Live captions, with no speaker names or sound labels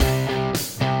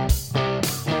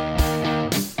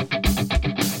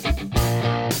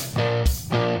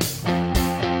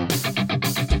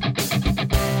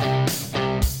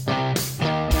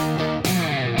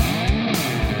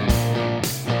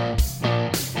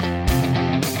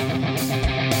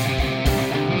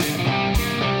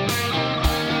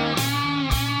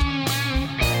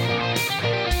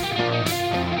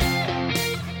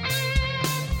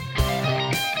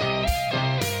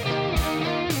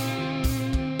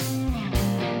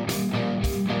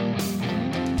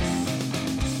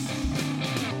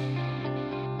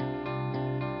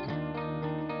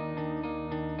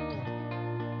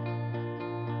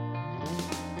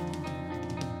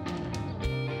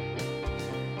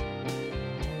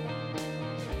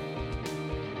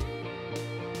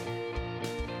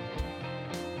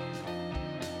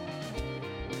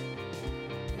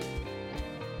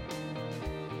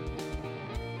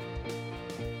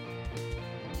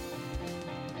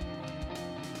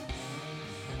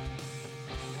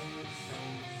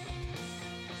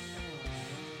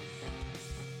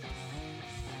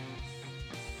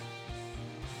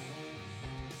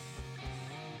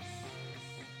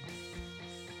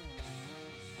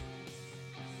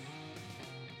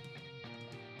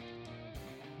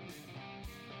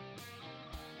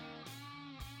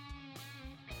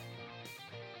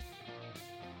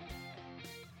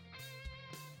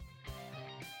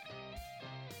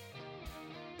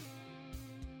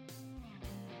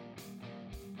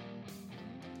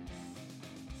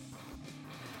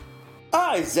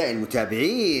أعزائي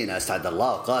المتابعين، أسعد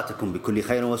الله أوقاتكم بكل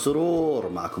خير وسرور.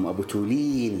 معكم أبو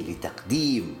تولين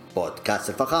لتقديم بودكاست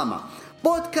الفخامة،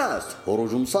 بودكاست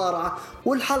هروج المصارعة،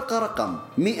 والحلقة رقم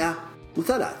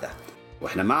 103.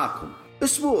 وإحنا معكم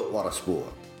أسبوع ورا أسبوع.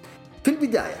 في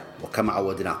البداية وكما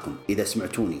عودناكم، إذا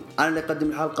سمعتوني أنا اللي أقدم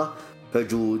الحلقة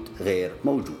فجود غير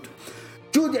موجود.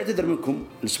 جود يعتذر منكم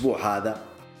الأسبوع هذا،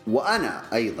 وأنا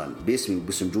أيضا باسمي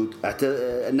وباسم جود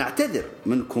نعتذر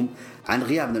منكم عن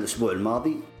غيابنا الأسبوع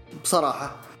الماضي.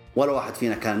 بصراحة ولا واحد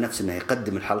فينا كان نفسه أنه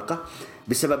يقدم الحلقة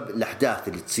بسبب الأحداث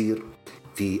اللي تصير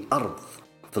في أرض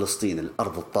فلسطين،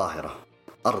 الأرض الطاهرة،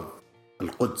 أرض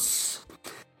القدس.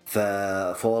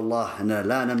 فوالله أننا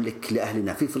لا نملك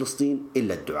لأهلنا في فلسطين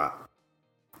إلا الدعاء.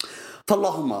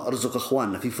 فاللهم ارزق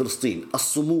اخواننا في فلسطين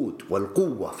الصمود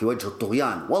والقوة في وجه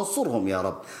الطغيان، وانصرهم يا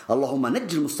رب. اللهم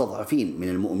نجي المستضعفين من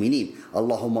المؤمنين،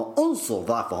 اللهم انصر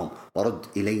ضعفهم ورد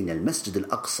إلينا المسجد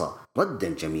الأقصى ردا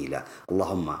جميلا.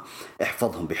 اللهم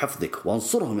احفظهم بحفظك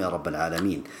وانصرهم يا رب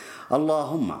العالمين.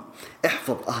 اللهم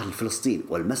احفظ أهل فلسطين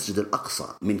والمسجد الأقصى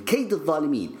من كيد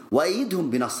الظالمين، وأيدهم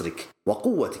بنصرك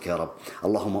وقوتك يا رب.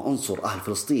 اللهم انصر أهل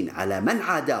فلسطين على من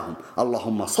عاداهم،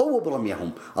 اللهم صوب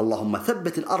رميهم، اللهم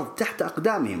ثبت الأرض تحت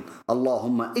أقدامهم،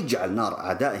 اللهم اجعل نار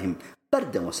أعدائهم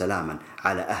بردا وسلاما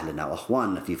على أهلنا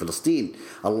وأخواننا في فلسطين.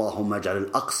 اللهم اجعل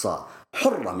الأقصى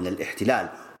حرة من الاحتلال،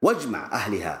 واجمع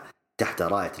أهلها تحت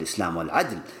راية الإسلام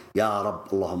والعدل يا رب.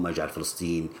 اللهم اجعل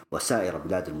فلسطين وسائر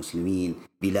بلاد المسلمين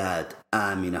بلاد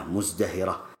آمنة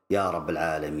مزدهرة يا رب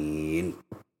العالمين.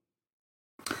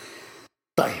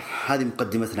 طيب، هذه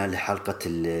مقدمتنا لحلقة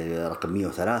رقم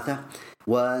 103،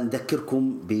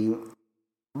 ونذكركم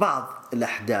ببعض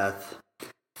الأحداث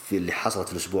اللي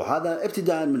حصلت الأسبوع هذا،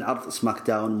 ابتداء من عرض سماك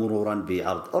داون، مرورا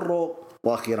بعرض الرو،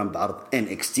 وأخيرا بعرض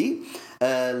NXT.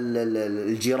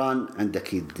 الجيران عندك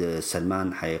أكيد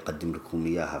سلمان حيقدم لكم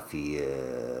إياها في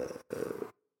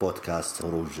بودكاست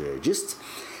هروج جيست.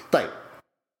 طيب،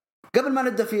 قبل ما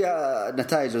نبدأ في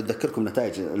نتائج وأذكركم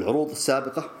نتائج العروض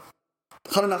السابقة،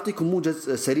 خلنا نعطيكم موجز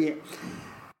سريع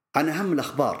عن أهم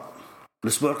الأخبار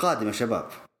الأسبوع القادم يا شباب.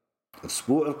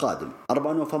 الأسبوع القادم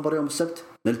 4 نوفمبر يوم السبت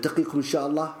نلتقيكم إن شاء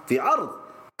الله في عرض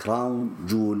كراون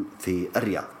جول في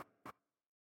الرياض.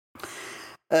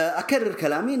 أكرر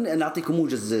كلامي، نعطيكم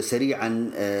موجز سريع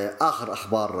عن آخر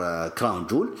أخبار كراون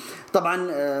جول.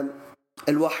 طبعا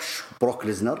الوحش بروك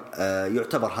ليزنر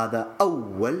يعتبر هذا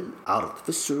أول عرض في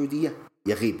السعودية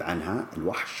يغيب عنها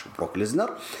الوحش بروك ليزنر.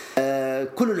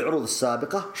 كل العروض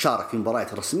السابقة شارك في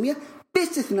مباريات رسمية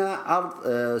باستثناء عرض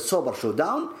سوبر شو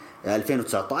داون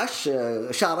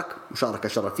 2019. شارك مشاركة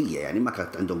شرفية، يعني ما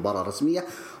كانت عنده مباراة رسمية،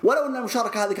 ولو أن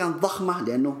المشاركة هذه كانت ضخمة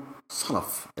لأنه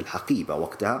صرف الحقيبة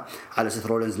وقتها على سيث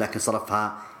رولينز، لكن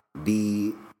صرفها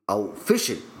أو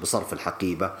فشل بصرف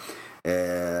الحقيبة،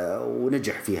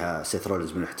 ونجح فيها سيث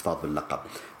رولينز من الاحتفاظ باللقب.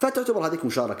 فتعتبر هذه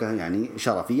مشاركة يعني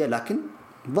شرفية، لكن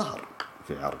ظهر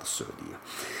في عرض السعودية.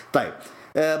 طيب،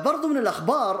 برضو من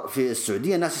الأخبار في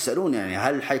السعودية الناس يسألون يعني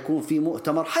هل حيكون في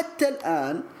مؤتمر. حتى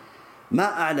الآن ما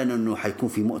أعلن أنه حيكون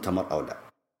في مؤتمر أو لا.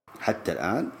 حتى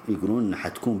الآن يقولون أنه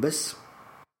حتكون بس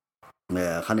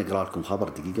خليني أقرأ لكم خبر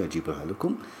دقيقة أجيبها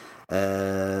لكم.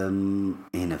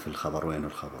 هنا في الخبر، وين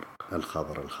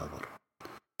الخبر.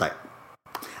 طيب،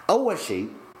 أول شيء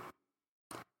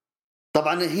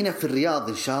طبعا هنا في الرياض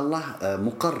إن شاء الله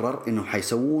مقرر أنه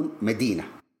حيسوون مدينة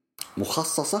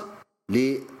مخصصة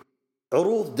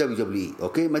لعروض WWE.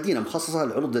 أوكي، مدينة مخصصة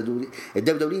لعروض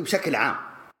WWE بشكل عام.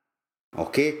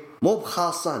 أوكي، مو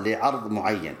بخاصة لعرض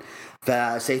معين.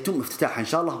 فسيتم افتتاحها إن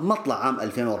شاء الله مطلع عام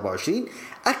 2024.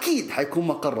 أكيد حيكون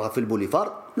مقرها في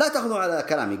البوليفارد، لا تأخذوا على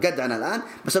كلامي قد أنا الآن،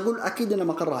 بس أقول أكيد أن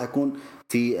مقرها حيكون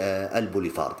في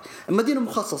البوليفارد. مدينة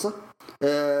مخصصة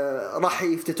راح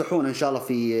يفتتحون إن شاء الله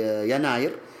في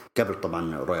يناير، قبل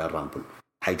طبعا رويال رامبل.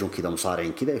 حيجون كذا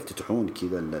مصارعين كذا يفتتحون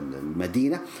كذا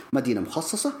المدينة، مدينة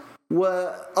مخصصة.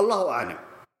 والله أعلم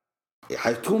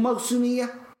حتكون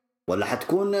موسمية ولا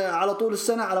حتكون على طول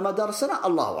السنة، على مدار السنة،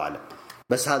 الله أعلم.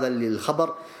 بس هذا اللي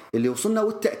الخبر اللي وصلنا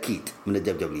والتأكيد من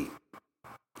الدبليو.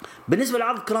 بالنسبة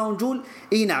لعرض كراون جول،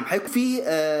 نعم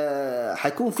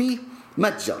حيكون فيه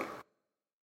متجر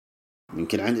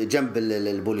يمكن عند جنب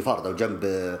البوليفارد، أو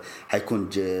جنب حيكون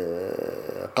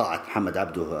قاعة محمد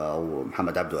عبده أو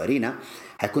محمد عبده أرينا.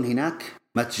 حيكون هناك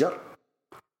متجر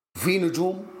في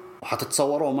نجوم،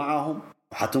 وحتتصوروا معهم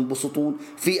وحتنبسطون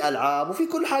في ألعاب وفي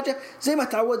كل حاجة زي ما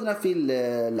تعودنا في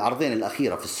العرضين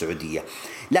الأخيرة في السعودية.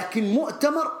 لكن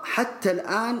مؤتمر حتى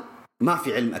الآن ما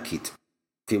في علم أكيد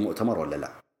في مؤتمر ولا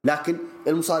لا. لكن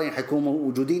المصارعين حيكونوا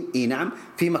موجودين، نعم،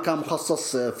 في مكان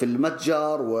مخصص في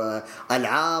المتجر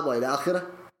وألعاب وإلى آخره،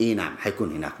 نعم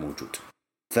حيكون هناك موجود.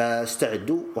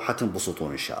 فاستعدوا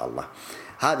وحتنبسطون إن شاء الله.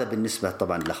 هذا بالنسبة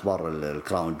طبعا لأخبار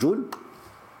الكراون جول.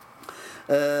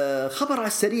 خبر على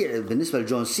السريع بالنسبة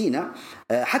لجون سينا،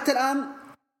 حتى الآن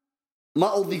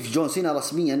ما أضيف جون سينا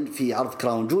رسميا في عرض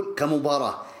كراون جول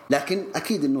كمباراة، لكن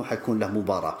أكيد أنه حيكون له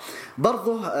مباراة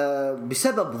برضه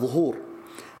بسبب ظهور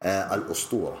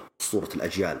الأسطورة، أسطورة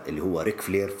الأجيال اللي هو ريك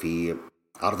فلير في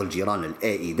عرض الجيران ال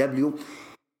AEW.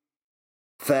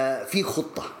 ففي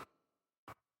خطة،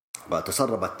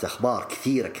 وتسربت أخبار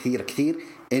كثير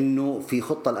إنه في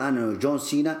خطة الآن إنه جون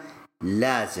سينا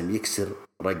لازم يكسر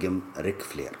رقم ريك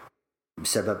فلير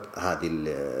بسبب هذه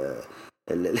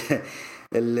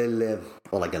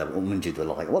والله قلب من جد،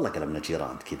 والله قلبنا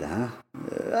جيران كذا. ها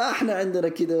احنا عندنا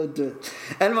كذا.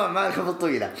 المهم ما الخطة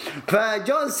طويلة.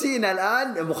 فجون سينا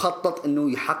الآن مخطط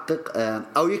انه يحقق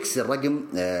او يكسر رقم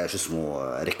شو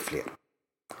اسمه ريك فلير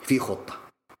في خطة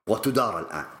وتدار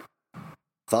الآن.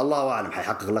 فالله أعلم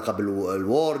حيحقق لقب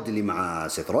الوورد اللي مع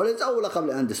سيث رولينز أو لقب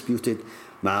الأندسبيوتد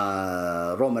مع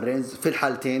رومان رينز. في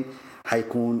الحالتين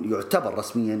حيكون يعتبر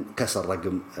رسميا كسر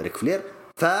رقم ريك فلير.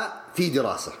 ففي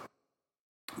دراسة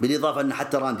بالإضافة أن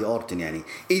حتى راندي أورتن يعني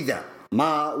إذا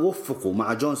ما وفقوا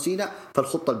مع جون سينا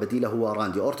فالخطة البديلة هو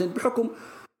راندي أورتن بحكم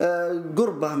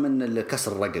قربه من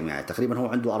الكسر الرقم، يعني تقريبا هو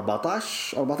عنده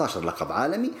 14 لقب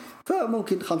عالمي،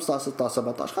 فممكن 15 16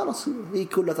 17 خلاص هي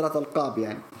كلها 3 ألقاب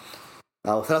يعني،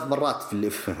 أو 3 مرات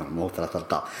مو 3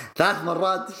 ألقاب، 3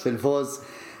 مرات في الفوز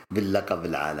باللقب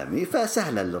العالمي.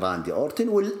 فسهل لراندي أورتن،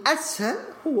 والأسهل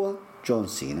هو جون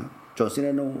سينا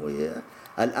إنه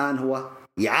الآن هو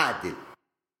يعادل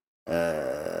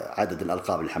عدد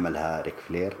الألقاب اللي حملها ريك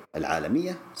فلير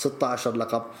العالمية 16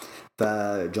 لقب،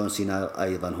 فجون سينا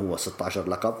أيضا هو 16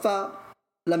 لقب،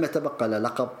 فلم يتبقى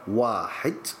لقب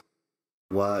واحد،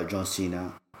 وجون سينا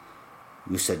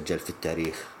يسجل في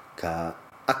التاريخ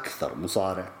كأكثر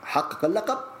مصارع حقق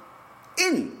اللقب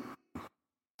إن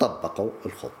طبقوا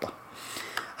الخطة.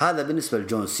 هذا بالنسبة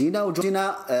لجون سينا. وجون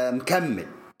سينا مكمل.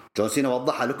 جون سينا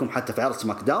وضحها لكم حتى في عرض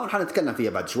سماك داون، حنتكلم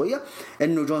فيها بعد شوية،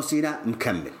 إنه جون سينا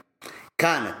مكمل.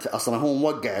 كانت أصلا هو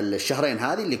موقع الشهرين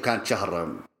هذه اللي كانت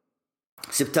شهر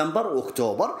سبتمبر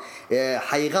وأكتوبر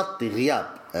حيغطي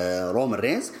غياب رومان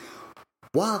رينز.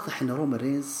 واضح إن رومان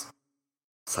رينز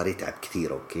صار يتعب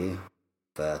كثير، أوكي،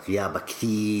 فغيابه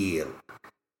كثير،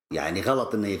 يعني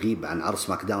غلط إنه يغيب عن عرض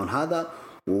سماك داون هذا،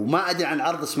 وما أدري عن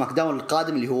عرض سماك داون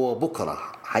القادم اللي هو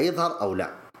بكرة حيظهر أو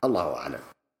لا، الله أعلم.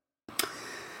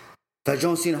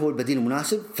 فجون سينا هو البديل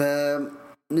المناسب،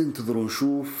 فننتظر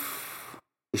ونشوف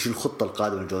إيش الخطة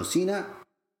القادمة لجون سينا.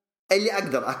 اللي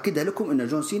أقدر أكدها لكم إن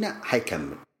جون سينا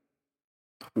حيكمل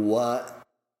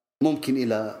وممكن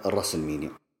إلى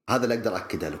الرسلمانيا، هذا اللي أقدر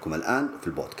أكدها لكم الآن في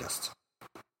البودكاست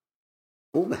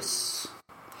وبس.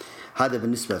 هذا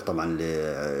بالنسبة طبعا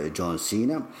لجون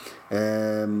سينا.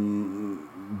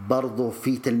 برضو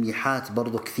في تلميحات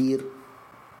برضو كثير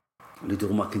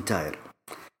لدرو ماكنتاير،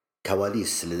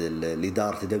 كواليس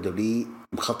لإدارة دبليو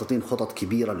مخططين خطط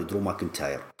كبيرة لدرو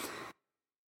ماكنتاير.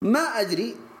 ما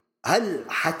أدري هل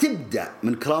حتبدأ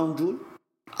من كراون جول.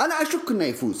 أنا أشك إنه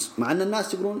يفوز، مع أن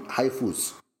الناس يقولون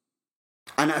حيفوز،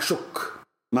 أنا أشك،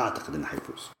 ما أعتقد إنه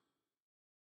حيفوز،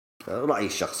 رأيي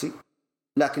الشخصي.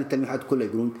 لكن التلميحات كلها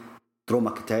يقولون درو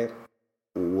ماكنتاير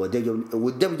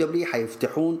والدبليو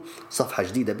حيفتحون صفحة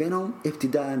جديدة بينهم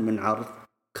ابتداء من عرض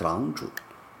كراون جول.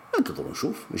 انتظروا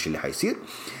نشوف ايش اللي حيصير.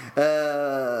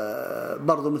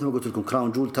 برضو مثل ما قلت لكم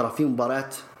كراون جول ترى في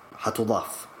مباريات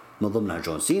حتضاف، من ضمنها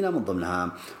جون سينا، من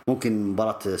ضمنها ممكن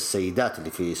مباراة السيدات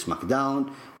اللي في سماك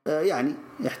داون، يعني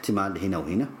احتمال هنا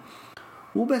وهنا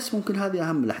وبس. ممكن هذه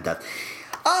أهم الأحداث.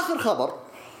 آخر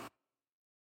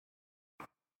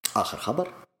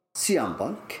خبر سيام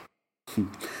بانك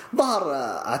ظهر،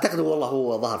 أعتقد والله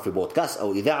هو ظهر في بودكاست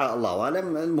أو إذاعة، الله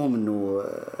أعلم. المهم أنه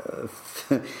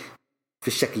في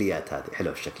الشكليات هذه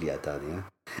حلوة، الشكليات هذه.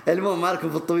 المهم مالكم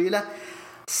في الطويلة.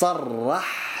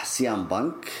 صرح سيام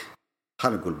بانك،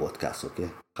 خلينا نقول بودكاست، أوكي،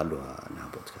 خلوها أنها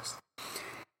بودكاست.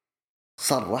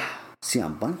 صرح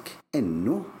سيام بانك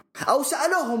إنه، أو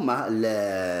سألوهم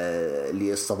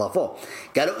اللي استضافوه،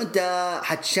 قالوا أنت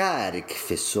حتشارك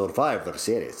في السورفايفر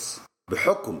سيريز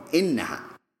بحكم إنها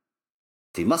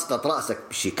في مسقط رأسك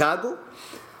بشيكاغو.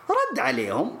 رد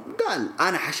عليهم قال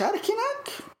أنا حشارك هناك.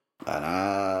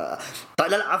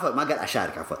 لا عفوا، ما قال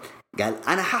أشارك، عفوا قال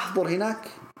أنا ححضر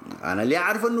هناك. أنا اللي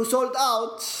أعرف أنه سولد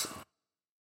أوت،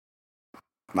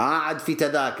 ما عاد في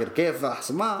تذاكر، كيف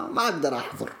أحسن؟ ما أقدر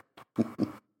أحضر.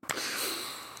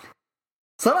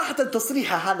 صراحة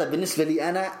التصريح هذا بالنسبة لي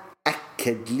أنا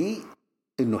أكد لي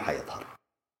أنه حيظهر.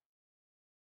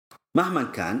 مهما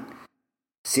كان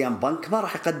سيام بانك ما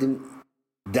راح يقدم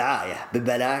دعاية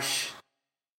ببلاش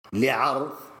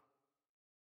لعرض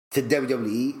في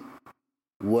الدبليو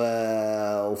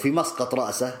وفي مسقط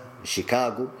رأسه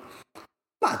شيكاغو،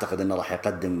 ما أعتقد أنه راح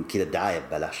يقدم كذا الدعاية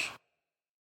ببلاش.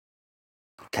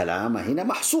 كلامه هنا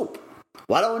محسوب،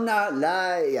 ولو أنه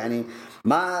لا يعني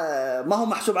ما هو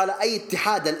محسوب على أي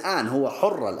اتحاد الآن، هو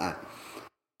حر الآن.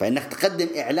 فإنك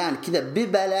تقدم إعلان كذا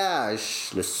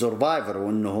ببلاش للسورفايفر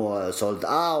وإنه هو سولد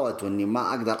أوت وإني ما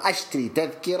أقدر أشتري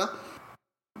تذكرة،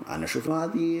 أنا أشوف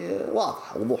هذه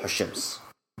واضح وضوح الشمس.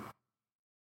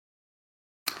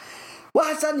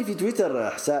 واحد سألني في تويتر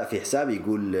في حسابي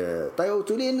يقول طيب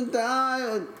تقولين أنت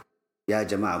يا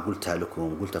جماعة قلتها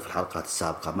لكم، قلتها في الحلقات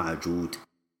السابقة مع جود،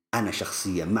 أنا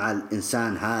شخصيا مع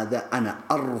الإنسان هذا أنا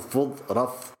أرفض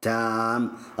رفض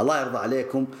تام، الله يرضى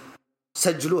عليكم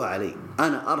سجلوها علي،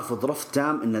 أنا أرفض رفض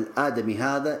تام إن الآدمي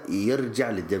هذا يرجع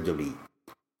للدبليو.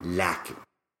 لكن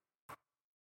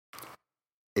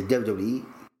الدبليو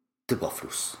تبغى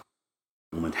فلوس،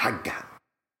 ومن حقها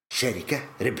شركة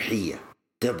ربحية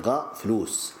تبغى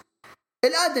فلوس،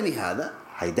 الآدمي هذا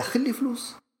حيدخل لي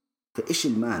فلوس، فإيش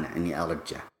المانع إني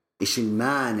أرجع؟ إيش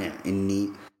المانع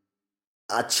إني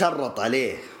أتشرط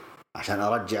عليه عشان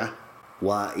أرجعه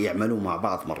ويعملوا مع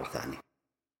بعض مرة ثانية؟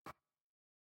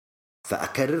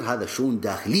 فأكرر هذا شؤون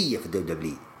داخلية في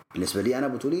الدبليو. بالنسبة لي أنا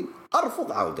بتولين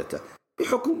أرفض عودته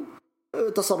بحكم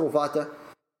تصرفاته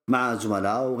مع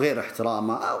زملائه وغير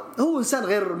احترامه، هو إنسان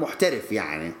غير محترف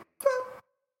يعني.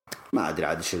 ما أدري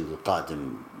عاد إيش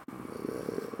القادم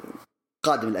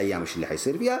الأيام إيش اللي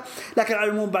حيصير فيها، لكن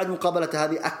على العموم بعد مقابلته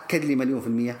هذه أكد لي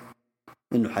 100%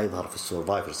 إنه حيظهر في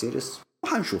السورفايفر سيريس،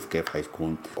 وحنشوف كيف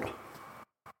حيكون.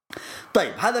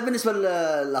 طيب هذا بالنسبة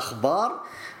للأخبار.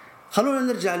 خلونا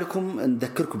نرجع لكم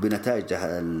نذكركم بنتائج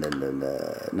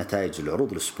نتائج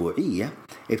العروض الأسبوعية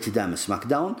ابتداء من سماك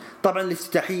داون. طبعا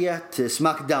الافتتاحية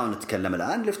سماك داون نتكلم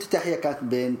الآن، الافتتاحية كانت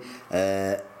بين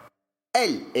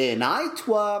LA نايت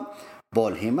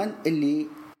وبول هيمن، اللي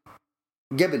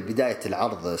قبل بداية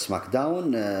العرض سماك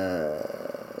داون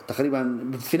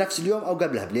تقريبا في نفس اليوم أو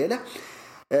قبلها بليلة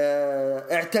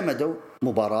اعتمدوا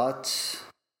مباراة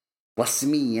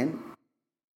رسميا.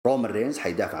 رومان رينز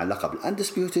حيدافع عن لقب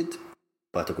الأندسبيوتد،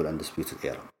 بتقول أندسبيوتد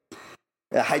إيرا،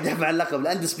 حيدافع عن لقب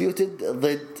الأندسبيوتد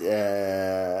ضد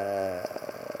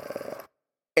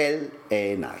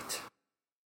LA نايت.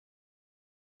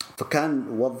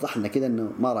 فكان وضح لنا كده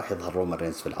إنه ما راح يظهر رومان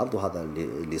رينز في العرض، وهذا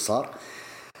اللي صار.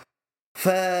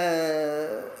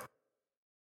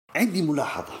 عندي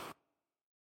ملاحظة،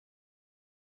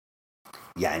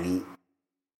 يعني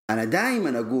أنا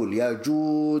دائما أقول يا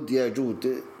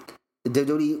جود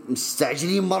الدبليو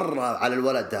مستعجلين مرة على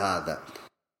الولد هذا.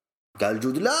 قال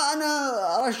جود لا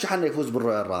أنا أرشح أنه يفوز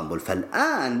بالرويال رامبل.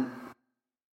 فالآن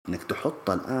أنك تحط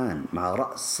الآن مع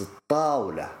رأس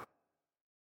الطاولة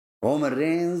رومان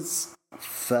رينز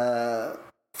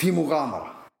في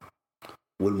مغامرة،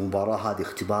 والمباراة هذه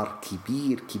اختبار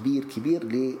كبير كبير كبير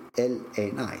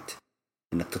لLA نايت،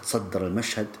 انك تتصدر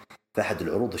المشهد في احد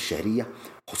العروض الشهرية،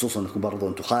 خصوصا انكم برضو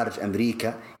انتم خارج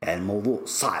امريكا، يعني الموضوع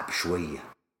صعب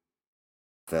شوية.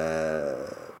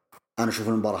 فانا اشوف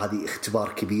المباراة هذه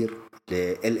اختبار كبير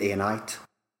لLA نايت.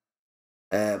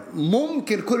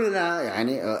 ممكن كلنا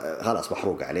يعني خلاص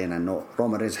محروق علينا انه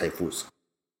رومان رينز حيفوز،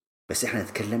 بس احنا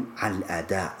نتكلم عن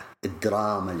الاداء،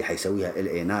 الدراما اللي حيسويها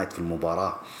LA نايت في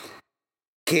المباراة،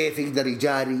 كيف يقدر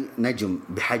يجاري نجم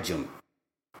بحجم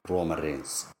رومان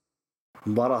رينز.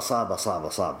 مباراة صعبة صعبة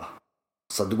صعبة،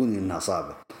 صدقوني إنها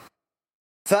صعبة.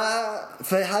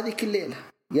 فهذه كل ليلة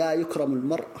يا يكرم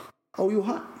المرء أو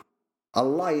يهان.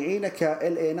 الله يعينك يا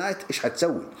LA نايت إيش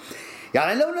حتسوي.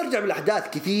 يعني لو نرجع بالأحداث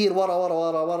كثير ورا ورا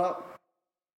ورا ورا،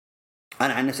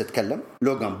 أنا عن نفسي أتكلم،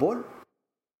 لوغان بول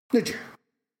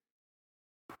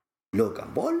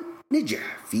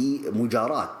نجح في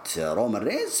مجاراة رومان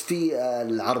رينز في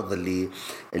العرض اللي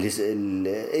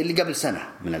قبل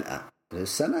سنة من الآن،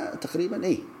 السنة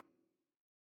تقريبا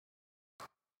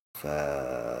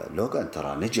فلوغان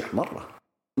ترى نجح مرة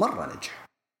نجح،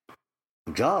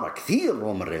 جارة كثير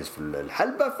رومان رينز في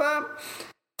الحلبة.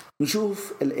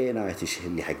 فنشوف LA نايت ايش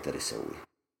اللي حيقدر يسوي.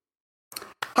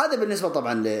 هذا بالنسبة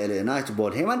طبعا لLA نايت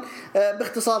وبول هيمن.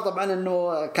 باختصار طبعا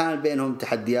انه كان بينهم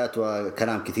تحديات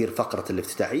وكلام كثير فقرة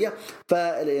الافتتاحية،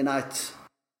 فLA نايت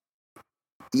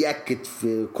يأكد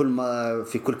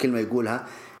في كل كلمة يقولها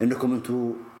انكم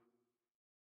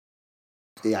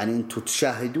انتوا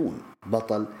تشاهدون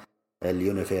بطل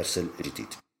اليونيفرسال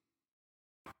الجديد.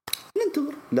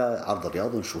 ننتظر لعرض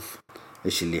الرياض ونشوف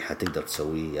ايش اللي حتقدر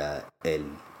تسويه يا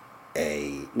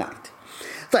LA نايت.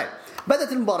 طيب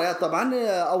بدأت المباريات. طبعا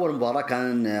أول مباراة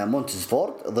كان مونتز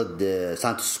فورد ضد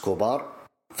سانتوس سكوبار.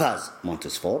 فاز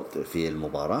مونتز فورد في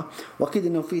المباراة، وأكيد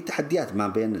أنه في تحديات ما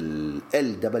بين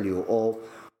LWO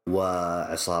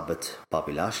وعصابة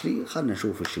بابي لاشلي. خلنا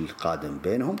نشوف ايش القادم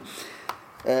بينهم.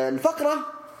 الفقرة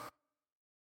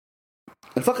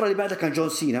اللي بعدها كان جون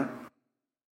سينا،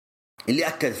 اللي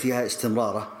أكد فيها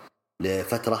استمراره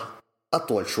لفترة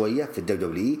أطول شوية في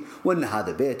الدبليو، وأن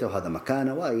هذا بيته وهذا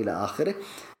مكانه وإلى آخره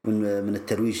من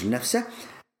الترويج لنفسه.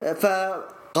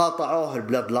 فقاطعوه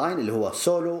البلاد لاين اللي هو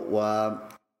سولو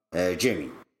وجيمي.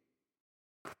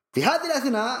 في هذه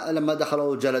الأثناء لما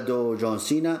دخلوا جلدوا جون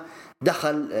سينا،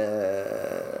 دخل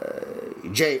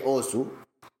جاي أوسو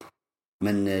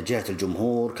من جهة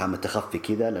الجمهور، كان متخفي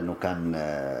كذا لأنه كان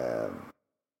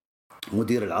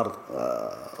مدير العرض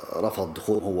رفض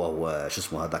دخول هو شو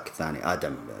اسمه هذاك الثاني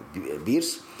آدم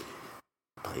بيرس.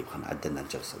 طيب خلنا عدلنا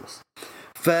الجلسة بس.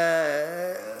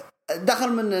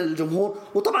 فدخل من الجمهور،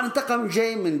 وطبعا انتقم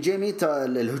جاي من جيمي.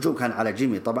 الهجوم كان على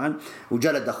جيمي طبعا،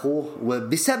 وجلد أخوه،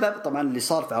 وبسبب طبعا اللي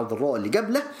صار في عرض الرو اللي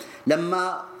قبله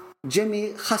لما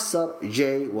جيمي خسر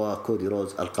جاي وكودي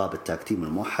روز ألقاب التاج تيم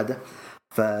الموحدة.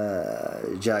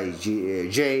 فجاي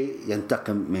جاي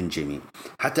ينتقم من جيمي.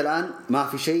 حتى الآن ما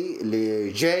في شيء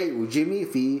لجاي وجيمي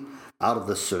في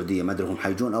عرض السعودية، ما أدري هم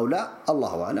حيجون أو لا،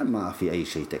 الله أعلم، ما في أي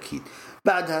شيء تأكيد.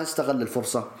 بعدها استغل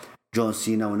الفرصة جون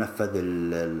سينا ونفذ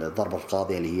الضربة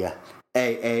القاضية اللي هي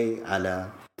اي على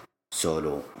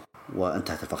سولو،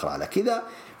 وانتهت الفقرة على كذا.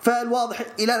 فالواضح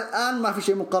إلى الآن ما في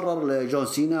شيء مقرر لجون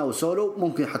سينا وسولو،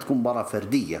 ممكن حتكون مباراة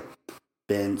فردية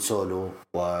بين سولو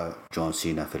وجون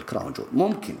سينا في الكراون جول،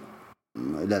 ممكن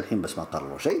إلى الحين بس ما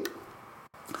قرروا شيء.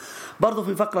 برضو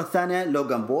في الفقرة الثانية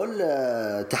لوغان بول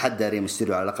تحدى ري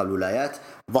ميستيريو على لقب الولايات.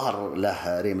 ظهر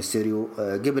له ري ميستيريو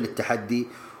قبل التحدي،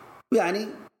 يعني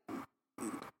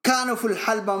كانوا في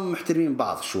الحلبة محترمين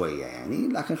بعض شوية يعني،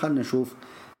 لكن خلنا نشوف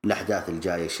الأحداث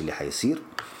الجاية ايش اللي حيصير.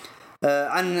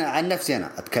 عن نفسي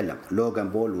أنا أتكلم، لوغان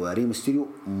بول وري ميستيريو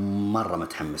مرة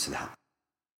متحمس لها،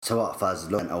 سواء فاز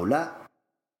لوغان أو لا.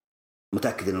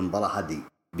 متأكد أن المباراة هذه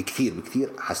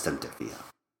بكثير حستمتع فيها.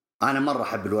 أنا مرة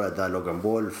أحب الولد ذا لوغان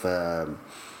بول، فمتأكد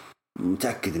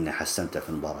أني حستمتع في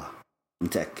المباراة،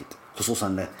 متأكد، خصوصا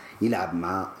أنه يلعب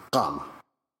مع قامة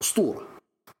أسطورة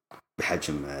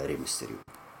بحجم ري ميستيريو.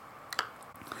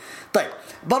 طيب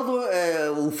برضو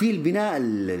وفي البناء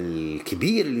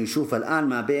الكبير اللي نشوفه الآن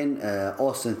ما بين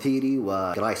أوستن ثيري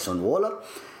وجرايسون وولر.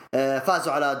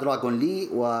 فازوا على دراغون لي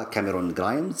وكاميرون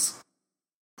جرايمز.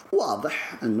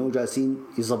 واضح أنه جالسين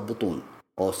يضبطون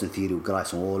أوستن ثيري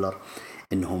وجرايسون وولر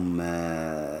انهم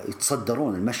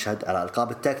يتصدرون المشهد على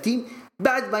القاب التاج تيم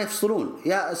بعد ما يفصلون،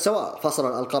 يا سواء فصل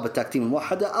الالقاب التاج تيم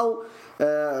الموحده او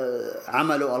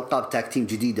عملوا القاب تاج تيم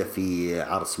جديده في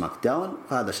عرض سماك داون،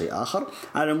 فهذا شيء اخر.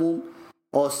 على العموم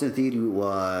أوستن ثيري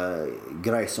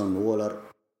وجرايسون وولر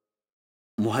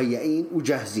مهيئين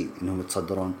وجاهزين انهم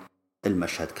يتصدرون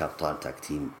المشهد كابطال تاج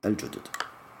تيم الجدد.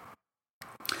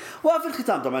 وفي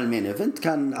الختام طبعا المين ايفنت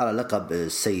كان على لقب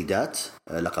السيدات،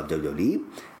 لقب دبليو،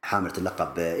 حاملة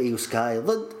اللقب ايو سكاي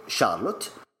ضد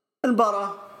شارلوت.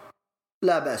 المباراة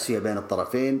لا بأس فيها بين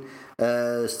الطرفين.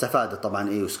 استفادت طبعا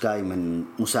ايو سكاي من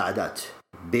مساعدات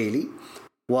بيلي،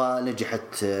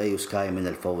 ونجحت ايو سكاي من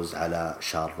الفوز على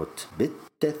شارلوت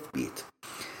بالتثبيت.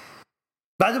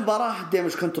 بعد المباراة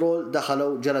ديمج كنترول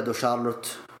دخلوا جلدوا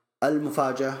شارلوت.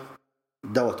 المفاجأة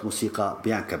دوت موسيقى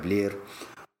بيانكا بلير،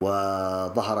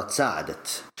 وظهرت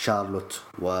ساعدت شارلوت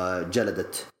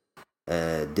وجلدت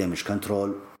ديمج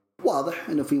كنترول. واضح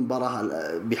انه في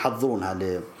مباراة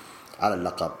بيحضرونها على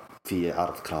اللقب في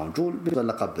عرض كراون جول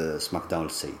بلقب سماك داون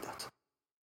للسيدات.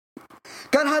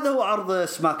 كان هذا هو عرض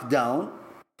سماك داون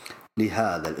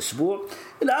لهذا الاسبوع.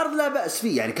 العرض لا بأس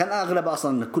فيه، يعني كان اغلب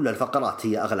اصلا كل الفقرات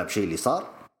هي اغلب شيء اللي صار،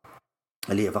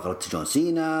 اللي هي فقرة جون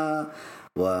سينا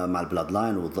ومع البلاد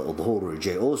لاين وظهور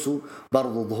جاي أوسو،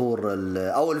 برضو ظهور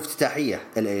أو الافتتاحية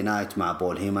الأي نايت مع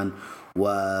بول هيمن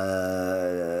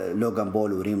ولوغان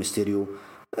بول وري ميستيريو،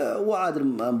 وعاد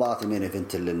مباراة المين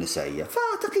ايفنت النسائية.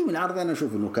 فتقييم العرض أنا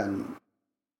أشوف إنه كان،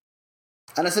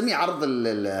 أنا أسميه عرض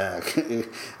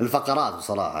الفقرات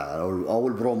بصراحة أو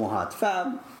البروموهات،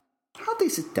 فحطي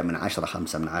 6 من 10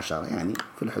 5 من 10 يعني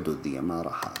في الحدود دي، ما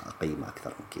راح أقيمه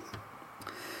أكثر من كذا.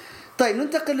 طيب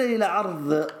ننتقل إلى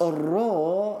عرض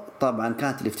الرو. طبعا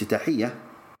كانت الافتتاحية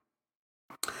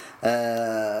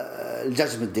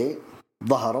الجاجمنت داي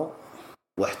ظهروا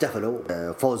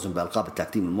واحتفلوا فوزهم بألقاب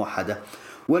التاج تيم الموحدة،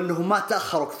 وأنهم ما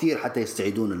تأخروا كثير حتى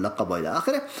يستعيدون اللقب وإلى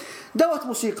آخره. دوت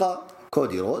موسيقى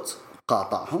كودي رودز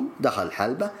قاطعهم، دخل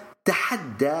الحلبة،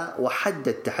 تحدى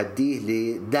وحدد تحديه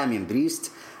لدامين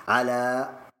بريست على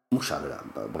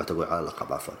بغيت أقول على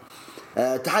اللقب عفوا.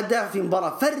 تحدى في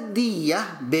مباراة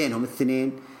فردية بينهم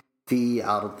الاثنين في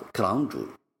عرض كراون جول.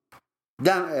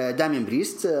 دامين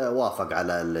بريست وافق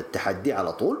على التحدي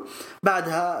على طول.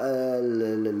 بعدها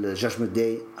الجاجمنت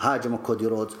داي هاجموا كودي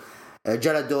رودز،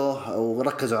 جلدوه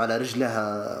وركزوا على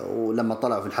رجلها، ولما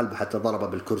طلعوا في الحلبة حتى ضربه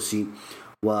بالكرسي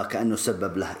وكأنه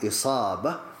سبب له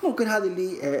إصابة. ممكن هذه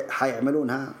اللي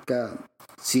حيعملونها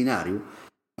كسيناريو،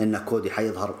 إن كودي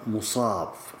حيظهر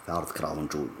مصاب في عرض كراون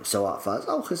جول سواء فاز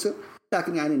أو خسر،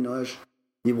 لكن يعني إنه إيش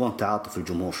يبغون تعاطف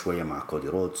الجمهور شوية مع كودي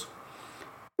رودز،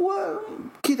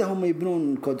 وكذا هم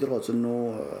يبنون كودي رودز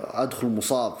إنه أدخل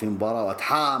مصاب في مباراة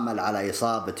وأتحامل على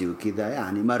إصابتي وكذا،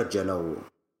 يعني مرجلة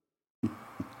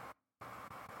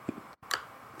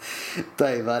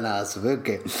طيب أنا آسف.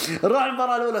 أوكي، نروح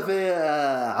المباراة الأولى في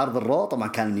عرض الرو. طبعا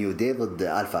كان نيو داي ضد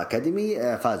ألفا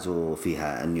أكاديمي، فازوا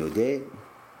فيها النيو داي.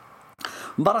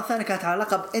 المباراة الثانية كانت على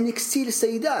لقب NXT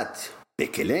للسيدات،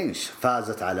 بيكي لينش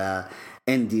فازت على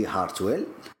إندي هارتويل.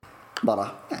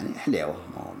 مباراة يعني حليوة،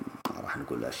 ما راح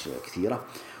نقول أشياء كثيرة،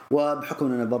 وبحكم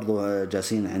أننا برضو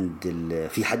جالسين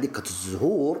في حديقة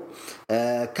الزهور،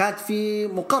 كانت في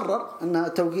مقرر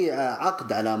أن توقيع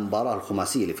عقد على مباراة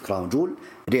الخماسية اللي في كراون جول.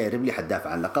 ريا ريبلي حتدافع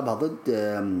عن لقبها ضد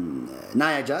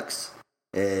نايا جاكس،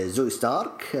 زوي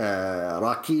ستارك،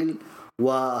 راكيل،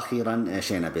 وأخيرا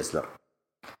شينا بيسلر.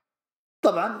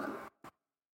 طبعا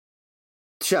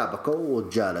تشابكوا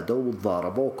وتجالدوا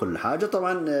وتضاربوا وكل حاجة.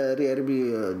 طبعا ريا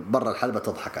ريبلي برا الحلبة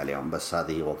تضحك عليهم، بس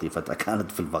هذه وظيفتها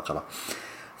كانت في الفقرة.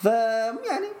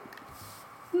 فيعني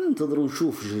ننتظر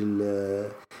ونشوف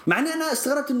مع ان انا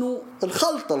استغربت انه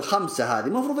الخلطة الخمسة هذه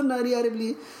مفروض ان ريا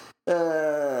ريبلي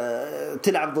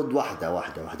تلعب ضد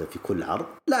واحدة في كل عرض،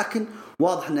 لكن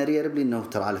واضح ان ريا ريبلي انه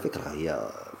ترى على فكرة هي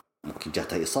ممكن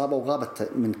جاتها إصابة وغابت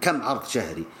من كم عرض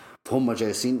شهري، فهم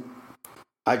جالسين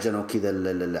عجنوا كذا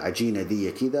العجينة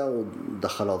ذي كذا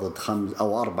ودخلوا ضد 5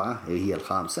 أو 4 هي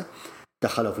الخامسة،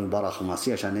 دخلوا في مباراة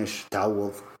خماسية عشان إيش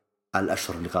تعوض على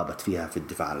الأشهر اللي غابت فيها في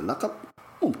الدفاع عن اللقب.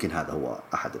 ممكن هذا هو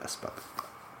أحد الأسباب.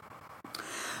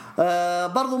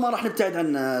 برضو ما راح نبتعد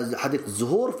عن حديقة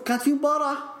الزهور. كانت في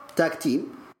مباراة تاك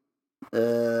تيم،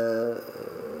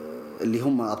 اللي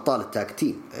هم أبطال التاك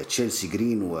تيم تشيلسي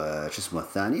جرين وش اسمه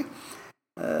الثانية،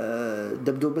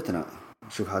 دبدوبتنا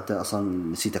شوف حتى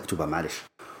أصلا نسيت أكتبها معلش،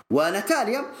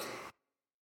 وناتاليا.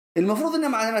 المفروض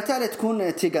إن مع ناتاليا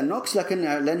تكون تيغان نوكس، لكن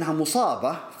لأنها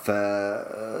مصابة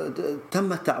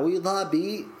فتم تعويضها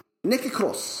بنيكي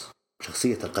كروس،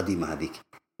 شخصية القديمة هذيك.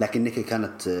 لكن نيكي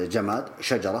كانت جماد،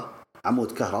 شجرة،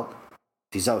 عمود كهرب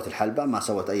في زاوية الحلبة، ما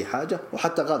سوت أي حاجة،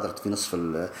 وحتى غادرت في نصف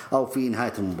أو في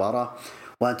نهاية المباراة،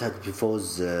 وانتهت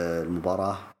بفوز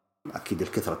المباراة. أكيد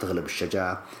الكثرة تغلب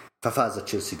الشجاعة، ففازت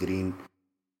تشيلسي جرين.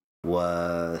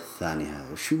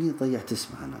 والثانية شوني ضيعت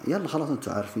اسمها أنا، يلا خلاص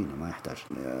أنتوا عارفينه ما يحتاج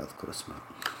أذكر اسمها.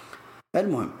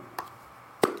 المهم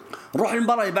نروح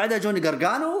المباراة اللي بعدها، جوني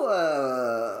غارغانو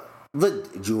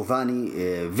ضد جوفاني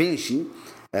فينشي.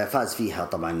 فاز فيها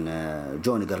طبعا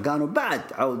جوني غارغانو بعد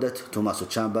عودة توماسو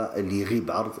تشامبا، اللي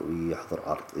يغيب عرض ويحضر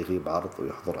عرض، يغيب عرض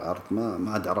ويحضر عرض،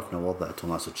 ما عاد عرفنا وضع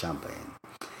توماسو تشامبا يعني.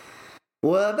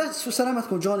 وبس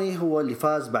وسلامتكم، جوني هو اللي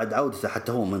فاز بعد عودته،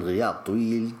 حتى هو من غياب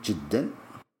طويل جدا،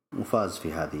 وفاز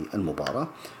في هذه المباراة.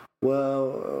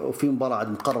 وفي مباراة عاد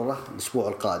مقررة الأسبوع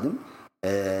القادم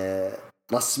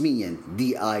رسميا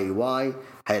DIY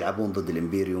هيلعبون ضد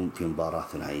الإمبيريوم في مباراة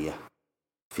ثنائية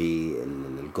في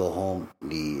الجو هوم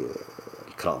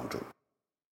للكراون جول.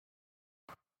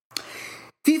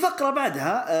 في فقرة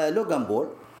بعدها لوغان بول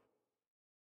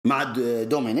مع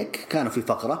دومينيك كانوا في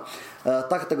فقرة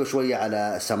طقطقوا شوية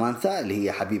على سامانثا اللي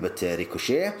هي حبيبة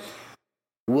ريكوشيه،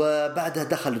 وبعدها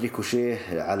دخل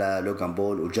ريكوشيه على لوغان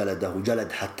بول وجلده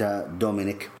وجلد حتى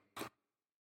دومينيك.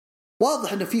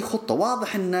 واضح انه في خطة،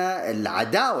 واضح ان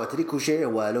العداوة ريكوشيه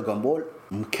ولوغان بول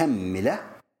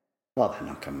مكملة، واضح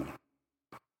انها مكملة،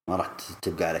 ما راح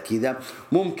تبقى على كذا.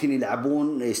 ممكن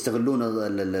يلعبون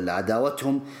يستغلون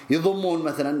عداوتهم، يضمون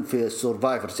مثلا في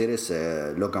السورفايفر سيريس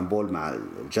لوغان بول مع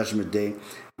الجاجمنت داي،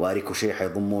 وريكوشيه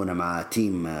حيضمونه مع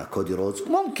تيم كودي رودز.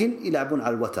 ممكن يلعبون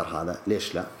على الوتر هذا،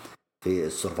 ليش لا، في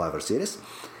السورفايفر سيريس.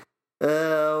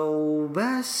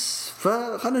 وبس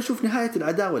فخلنا نشوف نهاية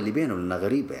العداوة اللي بينهم، لأنها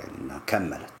غريبة يعني انها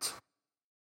كملت.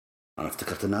 انا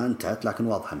افتكرت انها انتهت، لكن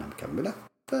واضح انها مكملة،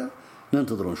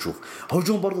 فننتظر ونشوف.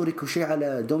 هجوم برضو ريكوشي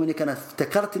على دومينيك، انا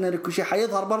افتكرت ان ريكوشي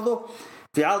حيظهر برضو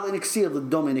في عرض انكسي ضد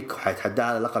دومينيك وحيتحدى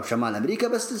على لقب شمال امريكا،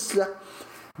 بس لسه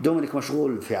دومينيك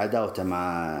مشغول في عداوته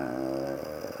مع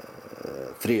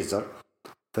فريزر،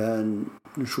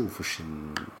 فنشوف ايش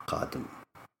القادم.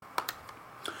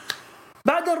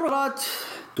 بعد الرولات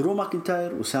درو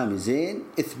ماكنتاير وسامي زين،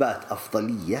 إثبات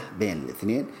أفضلية بين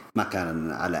الاثنين، ما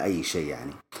كان على أي شيء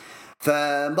يعني.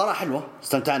 فمباراة حلوة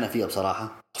استمتعنا فيها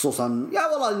بصراحة، خصوصا يا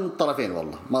والله الطرفين،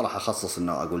 والله ما راح أخصص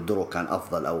إنه أقول درو كان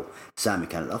أفضل أو سامي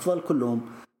كان الأفضل،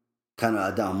 كلهم كانوا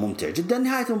أداءهم ممتع جدا.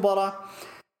 نهاية المباراة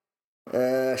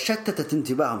شتتت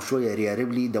انتباههم شوية ريا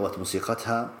ريبلي، دوت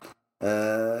موسيقتها،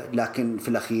 لكن في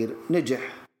الأخير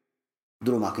نجح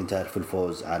درو ماكنتاير في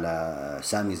الفوز على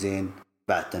سامي زين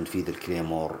بعد تنفيذ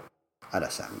الكليمور على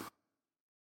سامي.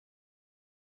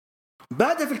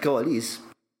 بعدها في الكواليس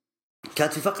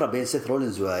كانت في فقرة بين سيث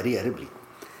رولينز وريا ريبلي.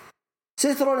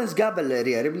 سيث رولينز قابل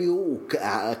ريا ريبلي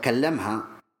وكلمها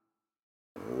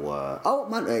أو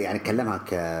ما يعني كلمها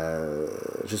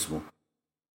شو اسمه،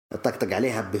 طقطق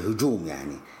عليها بهجوم،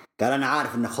 يعني قال أنا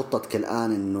عارف إن خطتك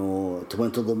الآن إنه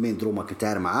تبون تضمين درو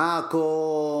ماكنتاير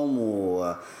معاكم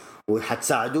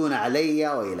وحتساعدونا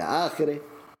عليا وإلى آخره.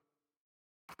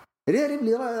 ريا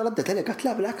ريبلي ردت عليه قالت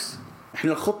لا بالعكس،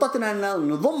 إحنا خطتنا إن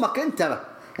نضمك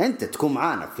أنت تكون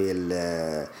معانا في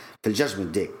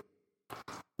الجاجمنت داي،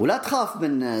 ولا تخاف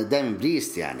من دايمن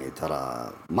بريست، يعني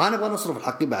ترى ما نبغى نصرف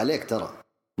الحقيبة عليك، ترى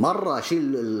مرة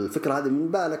شيل الفكرة هذه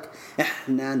من بالك،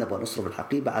 إحنا نبغى نصرف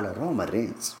الحقيبة على رومان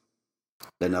رينز،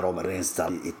 لأن رومان رينز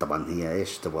طبعا هي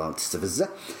إيش تبغى تستفزه.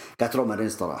 كانت رومان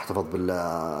رينز ترى احتفظ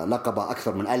باللقبة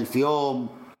أكثر من 1000 يوم،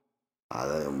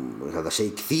 هذا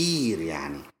شيء كثير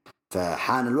يعني،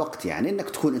 فحان الوقت يعني إنك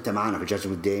تكون أنت معنا في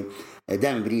الجاجمنت داي.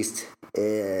 دايمن بريست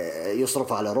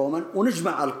يصرف على رومان،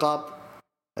 ونجمع ألقاب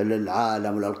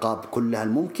العالم والألقاب كلها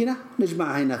الممكنة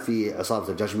نجمعها هنا في عصابة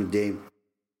الجاجمنت داي،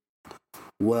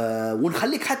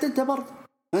 ونخليك حتى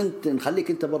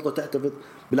نخليك أنت برضو تحتفظ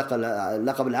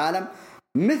بلقب العالم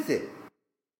مثل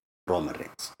رومان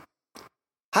رينز.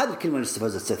 هذه الكلمة اللي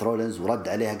استفزت سيث رولينز، ورد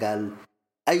عليها قال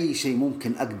أي شيء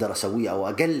ممكن أقدر أسويه أو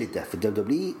أقلده في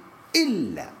الدبليو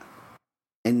إلا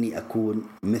أني أكون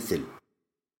مثل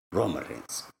رومان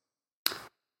رينز.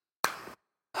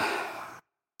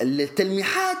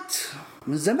 التلميحات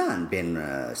من زمان بين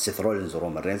سيث رولينز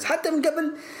ورومان رينز، حتى من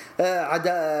قبل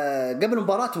قبل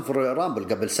مباراتهم في الرويال رامبل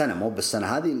قبل سنة، مو بالسنة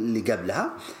هذه اللي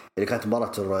قبلها اللي كانت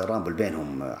مباراة الرويال رامبل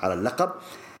بينهم على اللقب.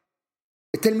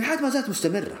 التلميحات ما زالت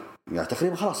مستمرة، يعني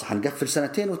تقريبا خلاص حنقفل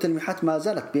 2 والتلميحات ما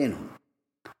زالت بينهم.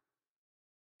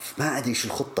 ما أدري إيش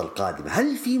الخطة القادمة،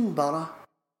 هل في مباراة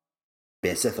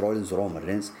بين سيث رولينز ورومان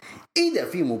رينز؟ إذا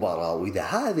في مباراة وإذا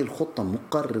هذه الخطة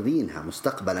مقررينها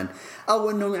مستقبلا، أو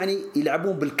أنهم يعني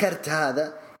يلعبون بالكرت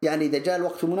هذا، يعني إذا جاء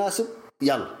الوقت المناسب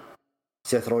يلا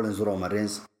سيث رولينز ورومان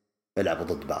رينز يلعبوا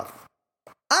ضد بعض،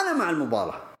 أنا مع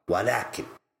المباراة، ولكن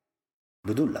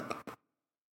بدون لقب،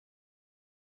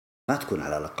 ما تكون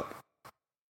على لقب.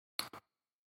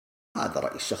 هذا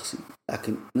رأيي الشخصي،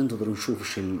 لكن ننتظر نشوف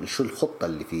شو الخطة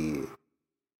اللي في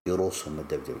رؤوسهم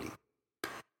الدبليو.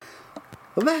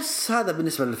 وبس هذا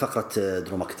بالنسبة لفقرة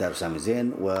درو ماكنتاير وسامي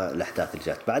زين والأحداث اللي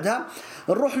جات بعدها.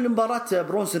 نروح لمباراة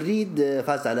برونسون ريد،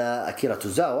 فاز على أكيرا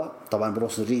توزاوا. طبعا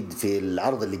برونسون ريد في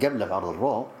العرض اللي قبله في عرض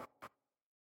الرو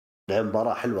لعب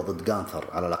مباراة حلوة ضد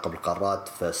جانثر على لقب القارات،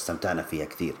 فاستمتعنا فيها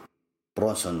كثير.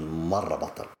 برونسون مرة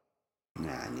بطل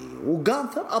يعني،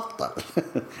 وجانثر أبطل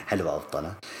حلوة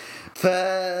أبطلة،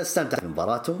 فاستمتع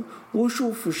بمباراتهم،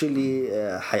 ونشوف وش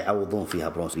اللي حيعوضون فيها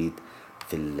برونسون ريد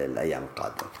في الأيام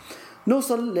القادمة.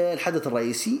 نوصل للحدث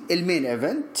الرئيسي، المين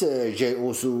ايفنت. جاي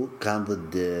اوسو كان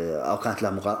ضد او كانت له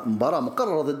مباراة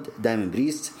مقررة ضد دايمن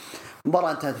بريست.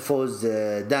 مباراة انتهت بفوز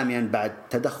داميان بعد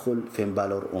تدخل فين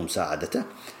بالور ومساعدته.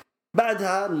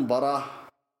 بعدها المباراة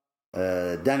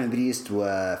دايمن بريست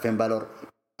وفين بالور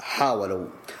حاولوا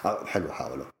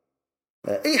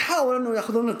حاولوا انه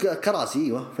ياخذون الكراسي.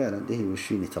 ايوه فعلا هي وش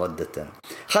فيني ترددت،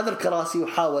 خذوا الكراسي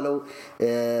وحاولوا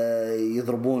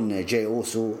يضربون جاي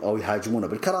اوسو او يهاجمونه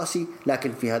بالكراسي،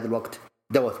 لكن في هذا الوقت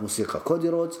دوت موسيقى كودي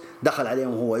رودز دخل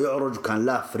عليهم وهو يعرج وكان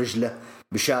لاف رجله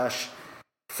بشاش،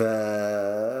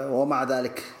 ومع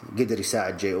ذلك قدر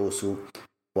يساعد جاي اوسو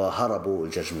وهربوا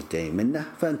الجاجمنت داي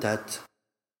منه، فانتهت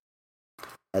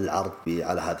العرض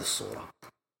على هذه الصورة.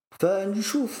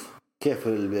 فنشوف كيف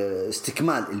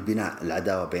استكمال البناء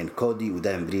العداوة بين كودي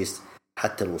ودايمن بريست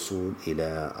حتى الوصول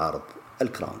إلى عرض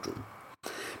الكراون جول.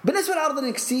 بالنسبة لعرض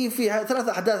الانكستي في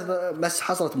 3 أحداث بس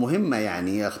حصلت مهمة،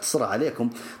 يعني أختصرها عليكم.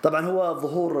 طبعا هو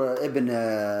ظهور ابن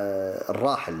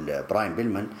الراحل براين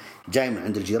بيلمان جاي من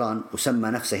عند الجيران وسمى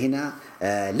نفسه هنا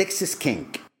ليكسس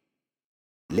كينج.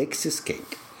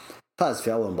 فاز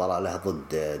في أول مباراة له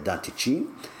ضد دانتي تشين.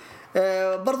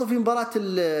 برضو في مباراة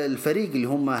الفريق اللي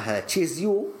هم تشيس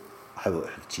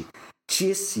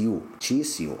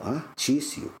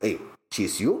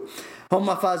يو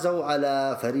هم فازوا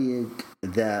على فريق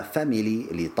ذا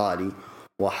فاميلي الإيطالي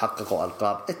وحققوا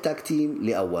ألقاب التاج تيم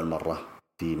لأول مرة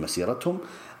في مسيرتهم.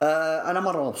 أنا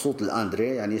مرة مبسوط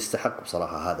لأندري، يعني يستحق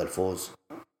بصراحة هذا الفوز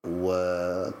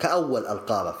وكأول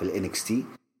ألقابه في الانكستي،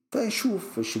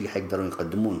 فنشوف ايش اللي حيقدرون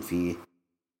يقدمون في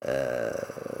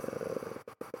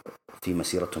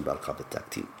مسيرتهم بألقاب التاج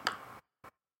تيم.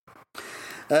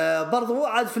 برضو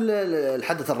عاد في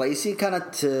الحدث الرئيسي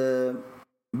كانت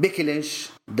بيكي لينش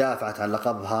دافعت عن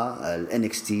لقبها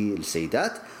ال NXT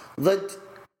السيدات ضد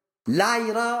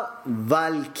لايرا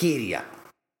فالكيريا.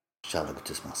 إن شاء الله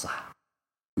قلت اسمها صح،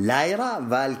 لايرا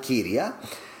فالكيريا.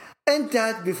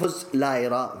 انتهت بفوز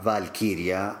لايرا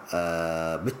فالكيريا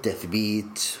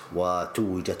بالتثبيت،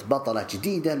 وتوجت بطلة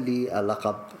جديدة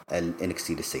للقب ال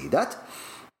NXT للسيدات.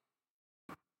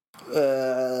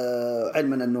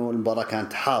 علما أنه المباراة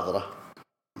كانت حاضرة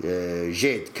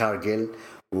جيد كارجل،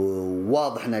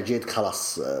 وواضح أن جيد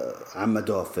خلاص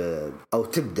عمدوه أو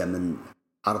تبدأ من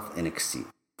عرض NXT،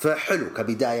 فحلو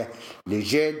كبداية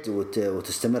لجيد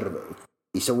وتستمر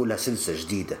يسوي لها سلسلة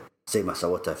جديدة زي ما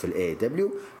سوتها في ال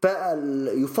AEW،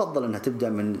 فيفضل أنها تبدأ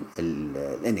من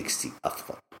ال NXT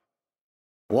أفضل.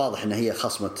 واضح أن هي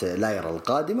خصمة لايرا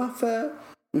القادمة،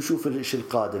 فنشوف إيش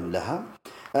القادم لها.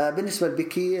 بالنسبة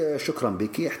لبيكي، شكرا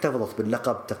بيكي، احتفظت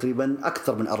باللقب تقريبا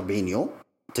أكثر من 40 يوم،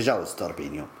 تجاوزت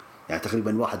 40 يوم، يعني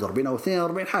تقريبا 41 أو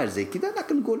 42 حاجة زي كذا،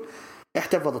 لكن نقول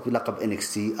احتفظت بلقب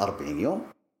NXT 40 يوم،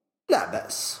 لا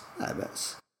بأس لا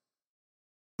بأس.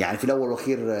 يعني في الأول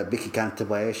والأخير بيكي كانت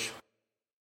تبغى إيش،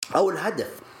 أو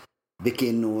الهدف بيكي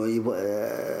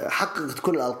إنه حققت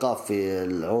كل الألقاب في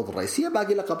العروض الرئيسية،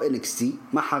 باقي لقب NXT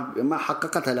ما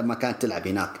حققتها لما كانت تلعب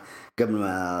هناك قبل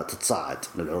ما تتصاعد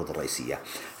للعروض الرئيسية،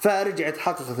 فرجعت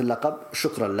حققت اللقب،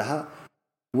 شكرا لها.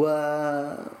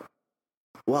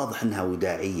 واضح انها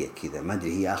وداعية كذا، ما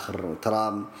ادري هي اخر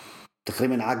ترى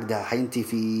تقريبا عقدها حينتهي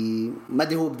في ما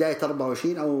ادري هو بداية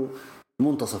 24 او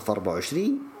منتصف 24،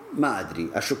 ما ادري،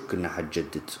 اشك انها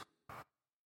حتجدد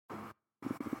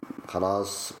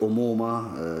خلاص،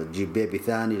 أمومة تجيب بيبي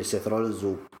ثاني لسيث رولز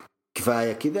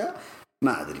وكفاية كذا،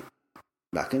 ما أدري،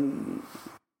 لكن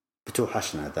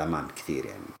بتوحشنا زمان كثير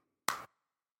يعني.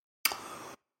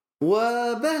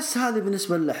 وبس هذه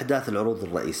بالنسبة لأحداث العروض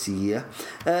الرئيسية.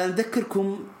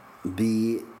 نذكركم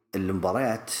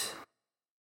بالمباريات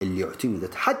اللي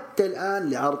اعتمدت حتى الآن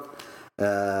لعرض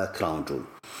كراون جول.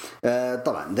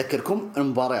 طبعا نذكركم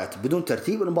المباريات بدون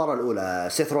ترتيب. المباراة الأولى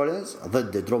سيث رولينز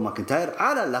ضد درو ماكنتاير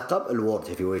على لقب الوورد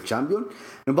هيفي ويت شامبيون.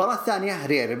 المباراة الثانية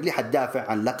ريا ريبلي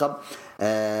حتدافع عن لقب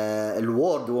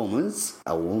الوورد وومنز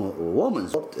أو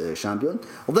وومنز وورد شامبيون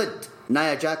ضد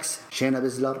نايا جاكس، شينا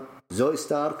بيزلر، زوي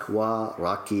ستارك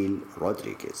وراكيل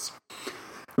رودريغيز.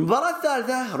 المباراة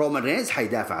الثالثة رومان رينز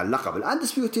حيدافع عن لقب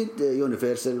الاندسبيوتد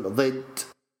يونيفرسال ضد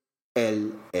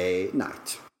LA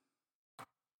نايت.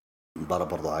 مباراة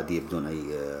برضو عادية بدون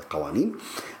أي قوانين.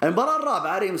 المباراة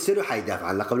الرابعة ري ميستيريو حيدافع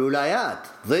عن لقب الولايات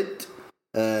ضد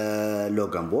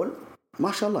لوغان بول.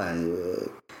 ما شاء الله يعني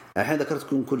الحين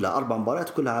ذكرتكم كلها 4 مباريات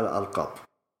كلها على ألقاب،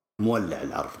 مولع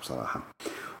العرض بصراحة.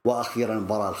 وأخيرا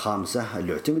المباراة الخامسة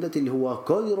اللي اعتمدت اللي هو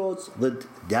كودي رودز ضد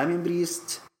دامين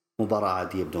بريست، مباراة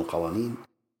عادية بدون قوانين،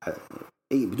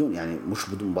 أي بدون يعني مش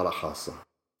بدون مباراة خاصة،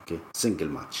 أوكي سينجل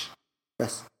ماتش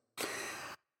بس.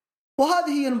 وهذه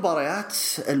هي المباريات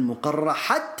المقررة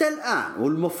حتى الآن،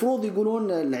 والمفروض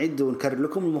يقولون نعد ونكرر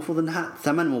لكم، المفروض أنها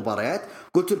 8 مباريات.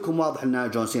 قلت لكم واضح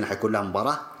أن جون سينا حيكون لها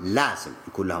مباراة، لازم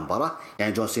يكون لها مباراة،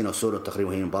 يعني جون سينا وسولو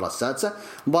تقريبا هي المباراة السادسة.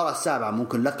 المباراة السابعة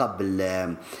ممكن لقب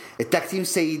التاكتيم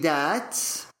سيدات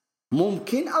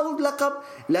ممكن، أو لقب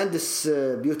لاندس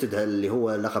بيوتد اللي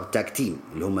هو لقب التاكتيم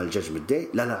اللي هم الجاجمنت داي.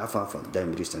 لا عفوا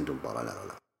دايما ريست عندهم مباراة، لا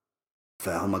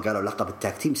فهم قالوا لقب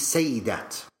التاكتيم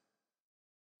سيدات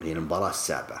هي المباراة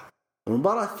السابعة.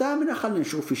 والمباراة الثامنة خلنا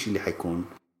نشوف إيش اللي حيكون،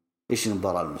 إيش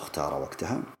المباراة المختارة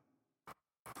وقتها.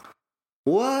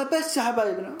 وبس يا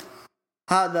حبايبنا،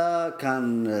 هذا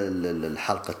كان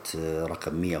الحلقة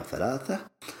رقم 103.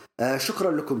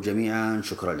 شكرا لكم جميعا،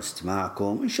 شكرا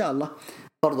لاستماعكم. إن شاء الله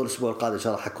برضو الأسبوع القادم إن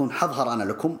شاء الله حكون حظهر أنا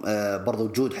لكم. برضو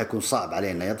جود حيكون صعب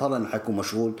علينا يظهر لأنه حيكون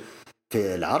مشغول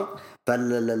في العرض.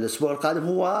 فالأسبوع القادم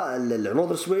هو العروض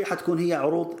الأسبوعية حتكون هي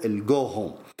عروض الجو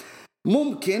هوم.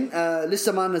 ممكن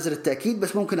لسه ما نزل التأكيد،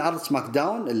 بس ممكن عرض سماك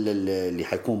داون اللي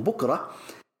حيكون بكرة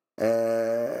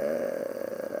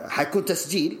حيكون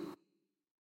تسجيل.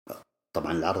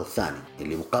 طبعا العرض الثاني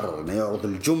اللي مقرر انه يعرض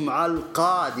الجمعة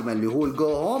القادمة اللي هو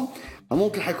الجو هوم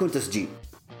ممكن حيكون تسجيل،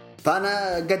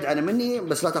 فأنا قد على مني،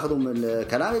 بس لا تأخذوا من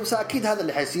كلامي، بس أكيد هذا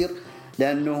اللي حيصير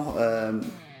لأنه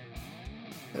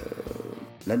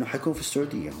حيكون في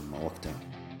السعودية هم وقتها.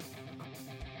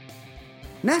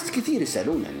 ناس كثير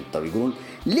يسألون يعني، طب يقولون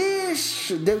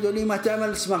ليش دبليو ما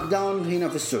تعمل سماك داون هنا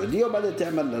في السعودية وبعدين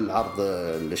تعمل العرض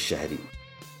الشهري؟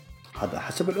 هذا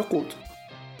حسب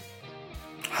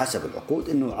العقود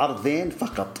إنه عرضين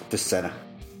فقط في السنة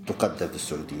تقدم في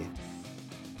السعودية.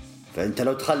 فأنت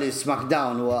لو تخلي سماك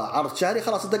داون وعرض شهري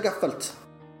خلاص أنت قفلت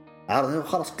عرض،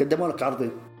 خلاص قدموا لك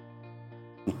عرضين.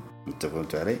 أنت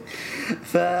فهمت علي؟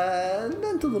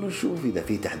 فننتظر نشوف إذا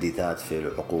في تحديثات في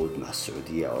العقود مع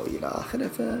السعودية أو إلى آخره،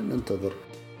 فننتظر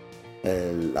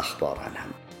الأخبار عنها.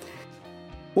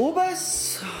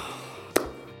 وبس،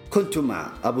 كنتم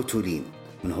مع أبو تولين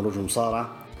من هروج المصارعة،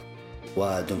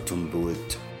 ودمتم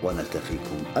بود،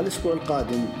 ونلتقيكم الأسبوع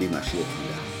القادم بمشيئة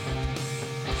الله.